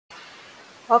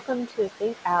Welcome to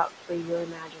Think Out Free Your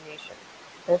Imagination.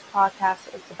 This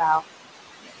podcast is about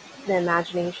the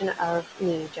imagination of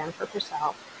me, Jennifer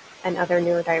Purcell, and other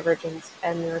neurodivergents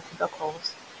and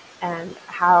neurotypicals, and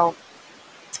how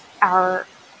our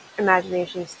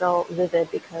imagination is still vivid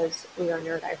because we are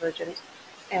neurodivergent,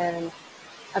 and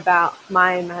about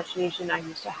my imagination I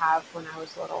used to have when I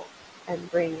was little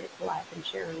and bringing it to life and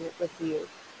sharing it with you.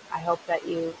 I hope that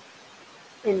you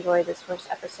enjoy this first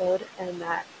episode and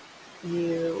that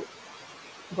you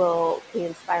will be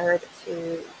inspired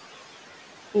to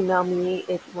email me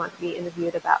if you want to be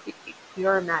interviewed about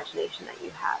your imagination that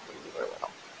you had when you were little.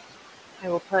 I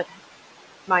will put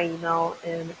my email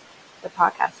in the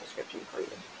podcast description for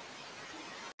you.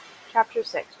 Chapter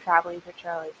 6, Traveling for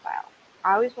Charlie Style.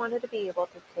 I always wanted to be able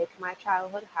to take my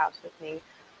childhood house with me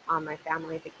on my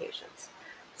family vacations.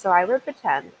 So I would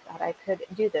pretend that I could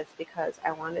do this because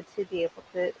I wanted to be able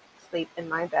to sleep in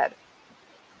my bed.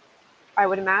 I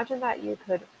would imagine that you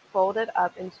could fold it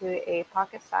up into a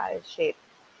pocket-sized shape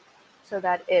so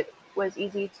that it was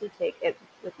easy to take it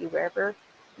with you wherever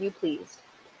you pleased.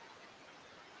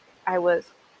 I was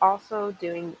also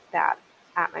doing that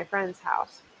at my friend's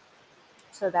house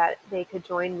so that they could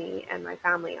join me and my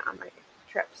family on my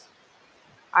trips.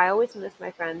 I always missed my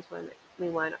friends when we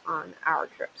went on our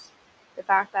trips. The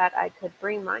fact that I could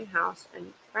bring my house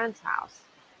and friend's house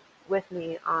with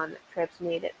me on trips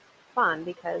made it fun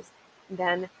because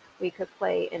then we could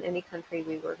play in any country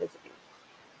we were visiting.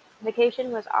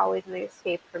 Vacation was always an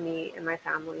escape for me and my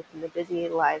family from the busy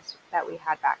lives that we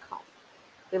had back home.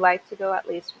 We liked to go at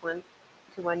least one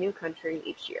new country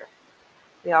each year.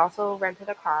 We also rented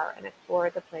a car and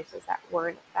explored the places that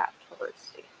weren't that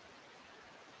touristy.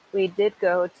 We did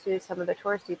go to some of the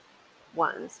touristy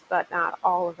ones, but not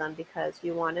all of them because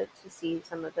we wanted to see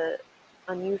some of the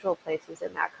unusual places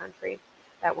in that country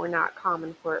that were not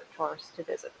common for tourists to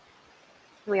visit.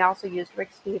 We also used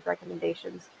Rick Steve's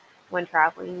recommendations when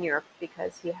traveling in Europe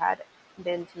because he had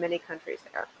been to many countries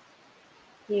there.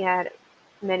 He had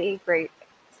many great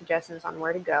suggestions on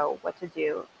where to go, what to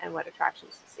do, and what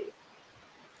attractions to see.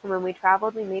 And when we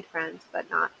traveled, we made friends, by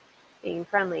not being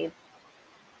friendly,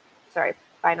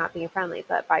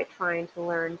 but by trying to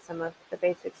learn some of the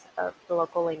basics of the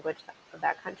local language of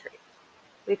that country.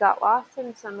 We got lost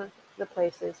in some of the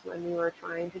places when we were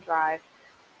trying to drive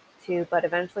to, but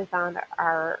eventually found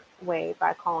our way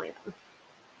by calling them.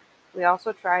 We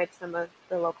also tried some of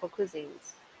the local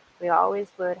cuisines. We always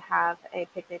would have a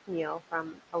picnic meal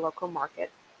from a local market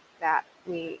that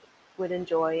we would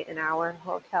enjoy in our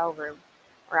hotel room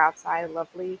or outside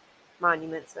lovely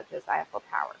monuments such as the Eiffel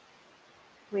Tower.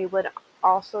 We would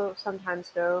also sometimes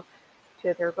go to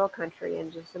a third world country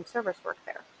and do some service work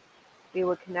there. We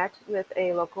would connect with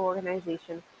a local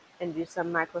organization and do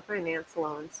some microfinance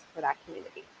loans for that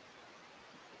community.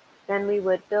 Then we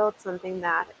would build something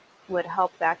that would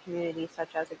help that community,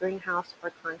 such as a greenhouse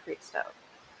or concrete stove.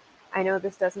 I know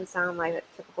this doesn't sound like a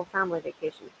typical family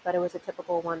vacation, but it was a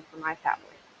typical one for my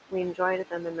family. We enjoyed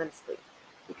them immensely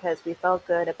because we felt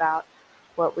good about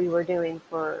what we were doing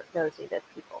for those needed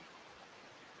people.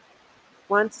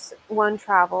 Once one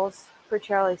travels for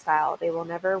Charlie style, they will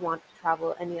never want to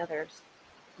travel any other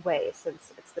way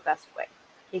since it's the best way.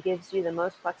 It gives you the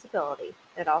most flexibility.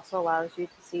 It also allows you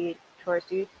to see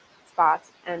touristy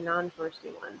spots and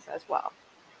non-touristy ones as well.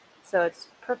 So it's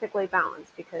perfectly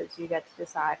balanced because you get to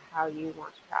decide how you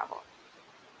want to travel.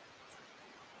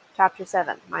 Chapter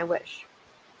 7, My Wish.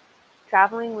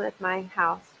 Traveling with my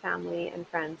house, family, and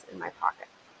friends in my pocket.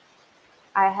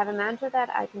 I have imagined that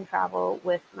I can travel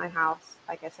with my house,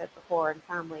 like I said before, and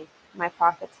family in my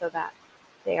pocket so that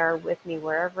they are with me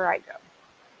wherever I go.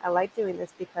 I like doing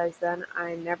this because then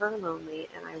I'm never lonely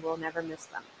and I will never miss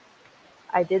them.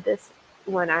 I did this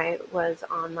when I was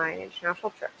on my international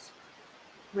trips.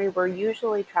 We were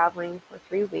usually traveling for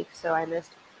 3 weeks, so I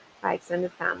missed my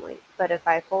extended family. But if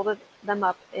I folded them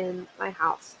up in my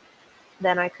house,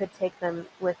 then I could take them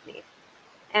with me.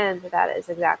 And that is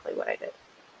exactly what I did.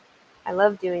 I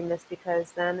loved doing this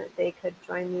because then they could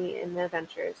join me in the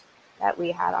adventures that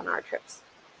we had on our trips.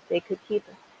 They could keep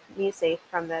me safe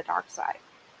from the dark side,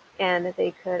 and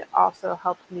they could also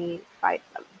help me fight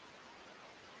them.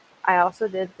 I also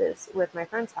did this with my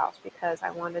friend's house because I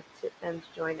wanted them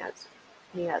to join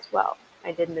me as well.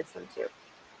 I did miss them too.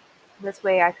 This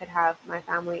way I could have my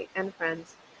family and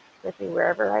friends with me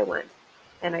wherever I went,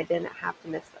 and I didn't have to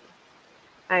miss them.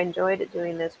 I enjoyed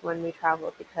doing this when we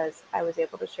traveled because I was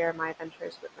able to share my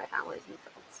adventures with my families and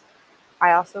friends.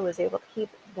 I also was able to keep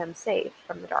them safe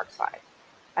from the dark side.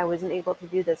 I wasn't able to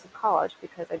do this in college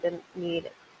because I didn't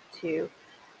need to,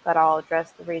 but I'll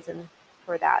address the reason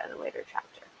for that in a later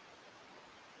chapter.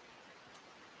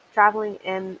 Traveling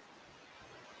in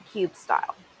cube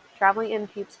style. Traveling in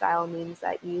cube style means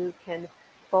that you can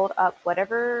fold up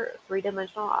whatever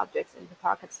three-dimensional objects into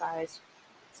pocket size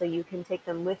so you can take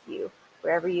them with you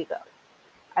wherever you go.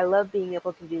 I love being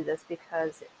able to do this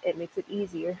because it makes it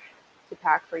easier to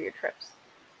pack for your trips.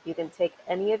 You can take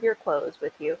any of your clothes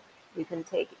with you. You can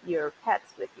take your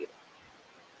pets with you.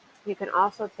 You can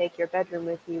also take your bedroom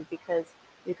with you because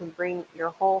you can bring your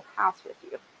whole house with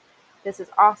you. This is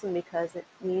awesome because it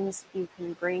means you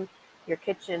can bring your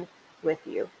kitchen with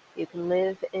you. You can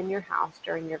live in your house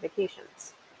during your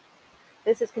vacations.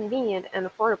 This is convenient and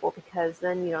affordable because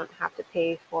then you don't have to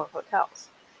pay for hotels.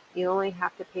 You only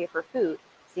have to pay for food,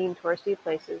 seeing touristy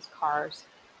places, cars,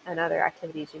 and other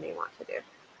activities you may want to do.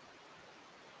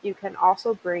 You can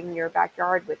also bring your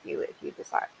backyard with you if you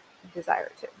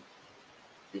desire to.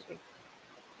 Excuse me.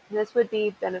 This would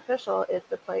be beneficial if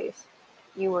the place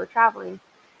you were traveling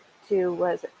to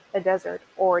was a desert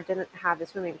or didn't have a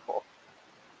swimming pool.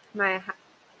 My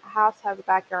house has a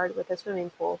backyard with a swimming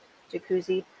pool,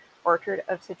 jacuzzi, orchard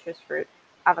of citrus fruit,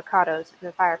 avocados, and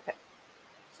a fire pit.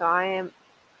 So I am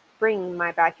bringing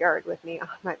my backyard with me on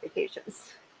my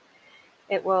vacations.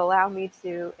 It will allow me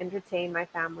to entertain my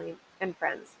family and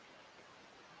friends.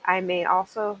 I may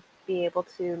also be able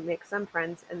to make some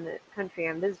friends in the country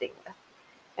I'm visiting with.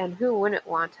 And who wouldn't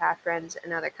want to have friends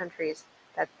in other countries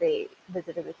that they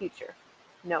visit in the future?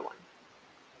 No one.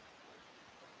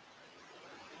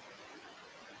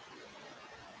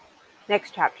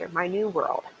 Next chapter, my new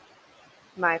world.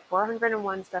 My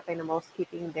 401 stuffed animals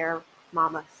keeping their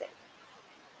mama safe.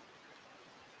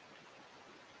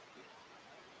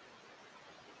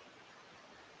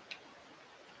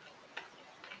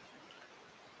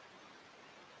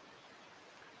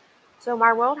 So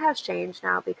my world has changed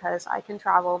now because I can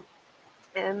travel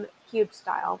in cube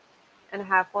style and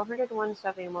have 401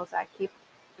 stuffed animals that keep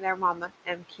their mama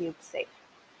and cube safe.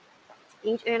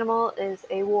 Each animal is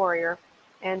a warrior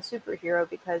and superhero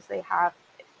because they have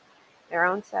their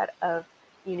own set of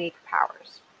unique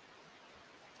powers.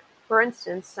 For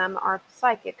instance, some are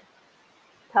psychic,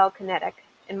 telekinetic,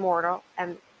 immortal,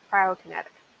 and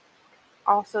cryokinetic.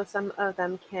 Also, some of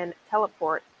them can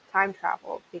teleport, time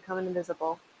travel, become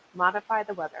invisible, modify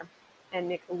the weather, and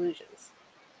make illusions.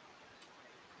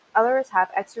 Others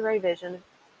have X-ray vision,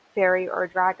 fairy or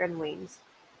dragon wings.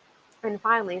 And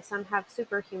finally, some have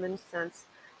superhuman sense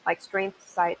like strength,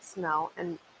 sight, smell,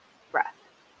 and breath.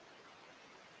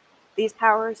 These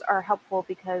powers are helpful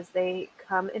because they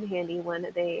come in handy when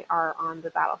they are on the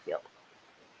battlefield.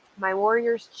 My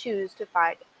warriors choose to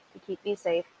fight to keep me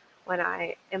safe when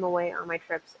I am away on my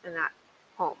trips and at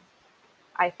home.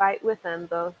 I fight with them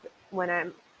both when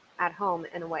I'm at home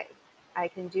and away. I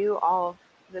can do all of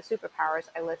the superpowers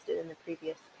I listed in the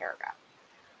previous paragraph.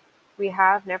 We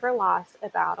have never lost a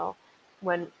battle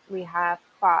when we have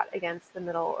fought against the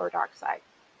middle or dark side.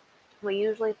 We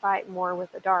usually fight more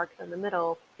with the dark than the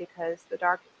middle because the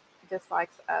dark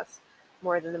dislikes us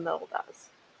more than the middle does.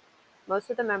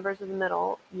 Most of the members of the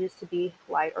middle used to be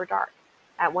light or dark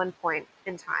at one point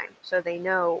in time, so they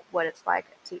know what it's like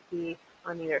to be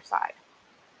on either side.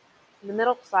 The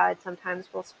middle side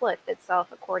sometimes will split itself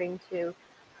according to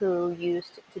who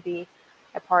used to be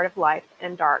a part of light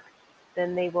and dark,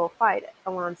 then they will fight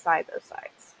alongside those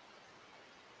sides.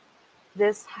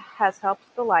 This has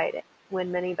helped the light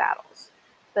win many battles,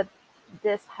 but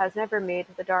this has never made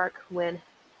the dark win,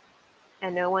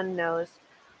 and no one knows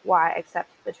why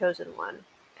except the chosen one,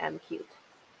 M. Cute.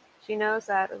 She knows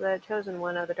that the chosen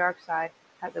one of the dark side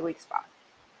has a weak spot.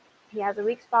 He has a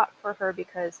weak spot for her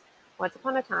because once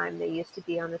upon a time they used to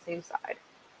be on the same side,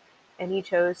 and he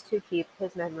chose to keep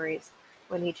his memories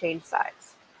when he changed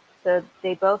sides. So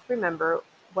they both remember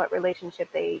what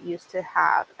relationship they used to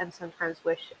have and sometimes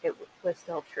wish it was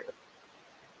still true.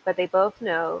 But they both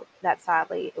know that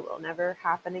sadly it will never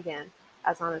happen again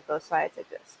as long as both sides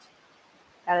exist.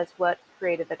 That is what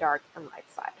created the dark and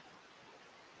light side.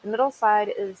 The middle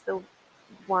side is the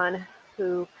one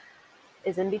who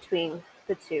is in between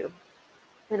the two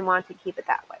and want to keep it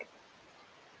that way.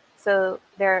 So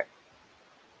the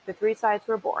three sides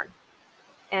were born,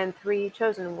 and three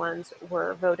chosen ones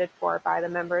were voted for by the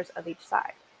members of each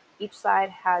side. Each side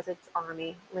has its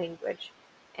army, language,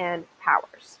 and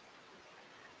powers.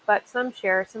 But some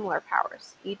share similar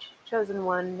powers. Each chosen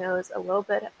one knows a little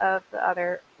bit of the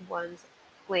other one's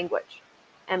language.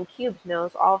 M cubed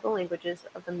knows all the languages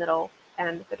of the middle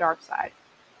and the dark side.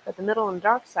 But the middle and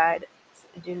dark side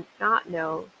do not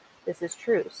know this is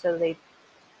true, so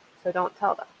don't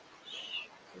tell them. Shh,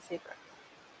 it's a secret.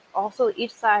 Also,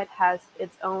 each side has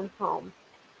its own home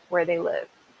where they live.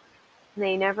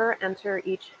 They never enter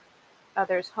each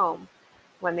other's home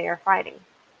when they are fighting.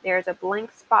 There's a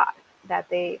blank spot that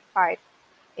they fight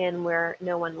in where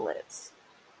no one lives,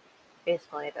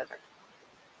 basically a desert.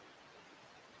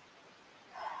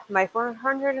 My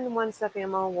 401 stuffed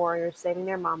animal warriors saving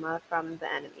their mama from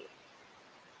the enemy.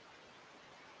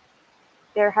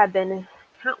 There have been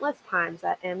countless times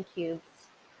that M-Cube's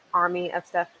army of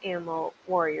stuffed animal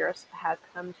warriors has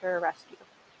come to her rescue.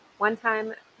 One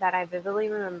time that I vividly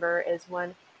remember is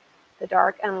when the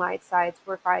dark and light sides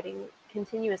were fighting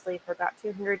continuously for about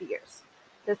 200 years.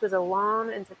 This was a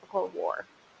long and difficult war.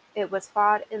 It was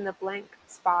fought in the blank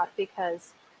spot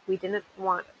because we didn't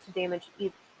want to damage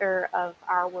either of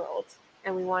our worlds,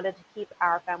 and we wanted to keep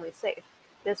our family safe.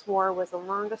 This war was the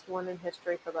longest one in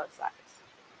history for both sides.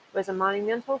 It was a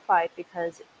monumental fight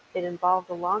because it involved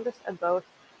the longest of both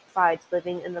sides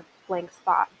living in the blank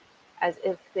spot, as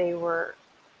if it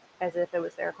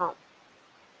was their home.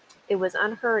 It was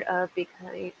unheard of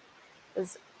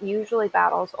because usually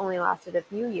battles only lasted a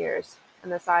few years,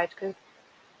 and the sides could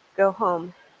go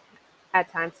home at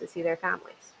times to see their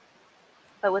families.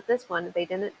 But with this one, they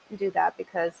didn't do that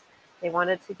because they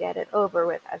wanted to get it over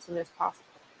with as soon as possible.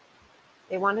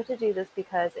 They wanted to do this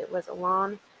because it was a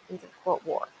long and difficult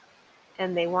war,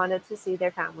 and they wanted to see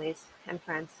their families and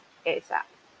friends ASAP.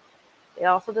 They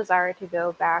also desired to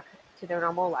go back to their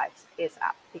normal lives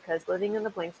ASAP because living in the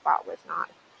blank spot was not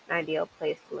an ideal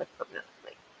place to live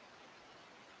permanently.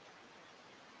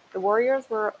 The warriors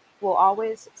will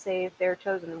always save their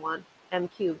chosen one,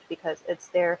 M-Cubed, because it's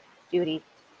their duty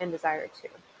and desire to.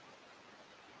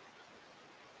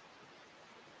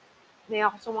 They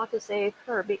also want to save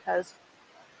her because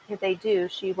if they do,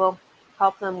 she will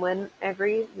help them win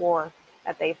every war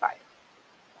that they fight.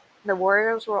 The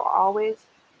warriors will always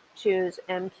choose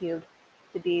M-Cubed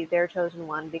to be their chosen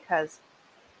one because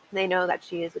they know that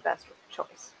she is the best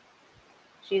choice.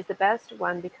 She's the best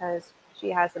one because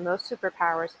she has the most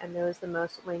superpowers and knows the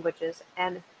most languages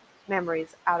and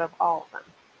memories out of all of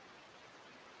them.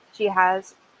 She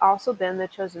has also been the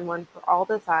chosen one for all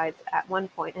the sides at one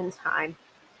point in time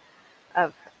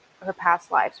of her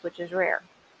past lives, which is rare.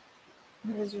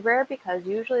 This is rare because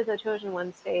usually the chosen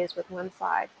one stays with one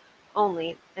side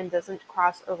only and doesn't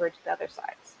cross over to the other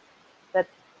sides. But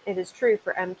it is true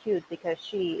for M-Cubed because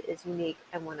she is unique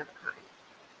and one of a kind.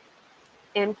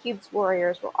 M-Cube's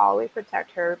warriors will always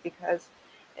protect her because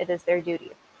it is their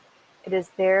duty. It is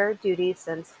their duty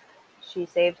since she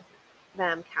saved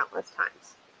them countless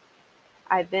times.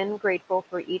 I've been grateful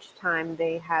for each time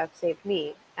they have saved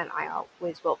me, and I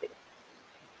always will be.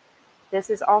 This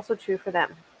is also true for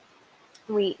them.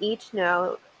 We each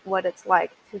know what it's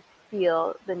like to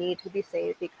feel the need to be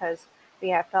saved because we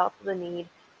have felt the need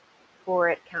for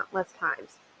it countless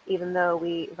times, even though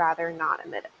we rather not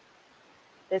admit it.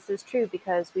 This is true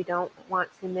because we don't want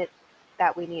to admit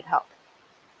that we need help.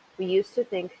 We used to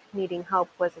think needing help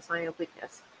was a sign of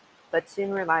weakness, but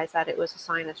soon realized that it was a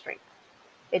sign of strength.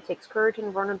 It takes courage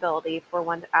and vulnerability for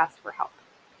one to ask for help.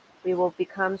 We will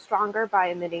become stronger by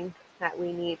admitting that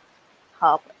we need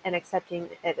help and accepting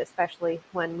it, especially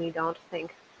when we don't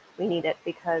think we need it,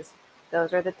 because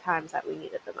those are the times that we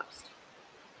need it the most.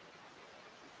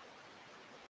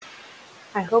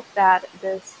 I hope that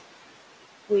this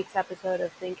week's episode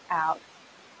of Think Out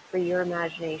Free Your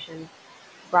Imagination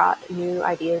brought new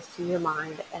ideas to your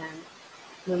mind and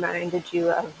reminded you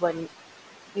of when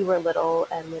you were little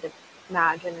and would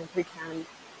imagine and pretend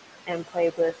and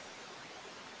play with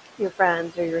your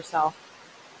friends or yourself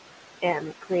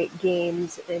and create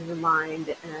games in your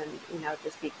mind and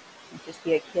just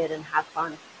be a kid and have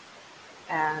fun,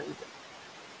 and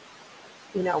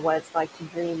what it's like to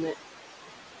dream it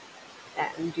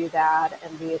and do that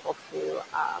and be able to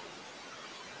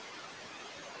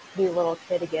be a little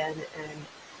kid again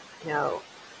and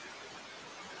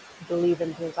believe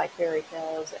in things like fairy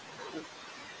tales and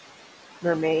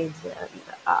mermaids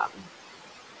and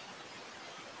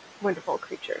wonderful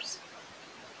creatures.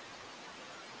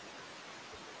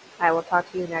 I will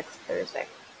talk to you next Thursday.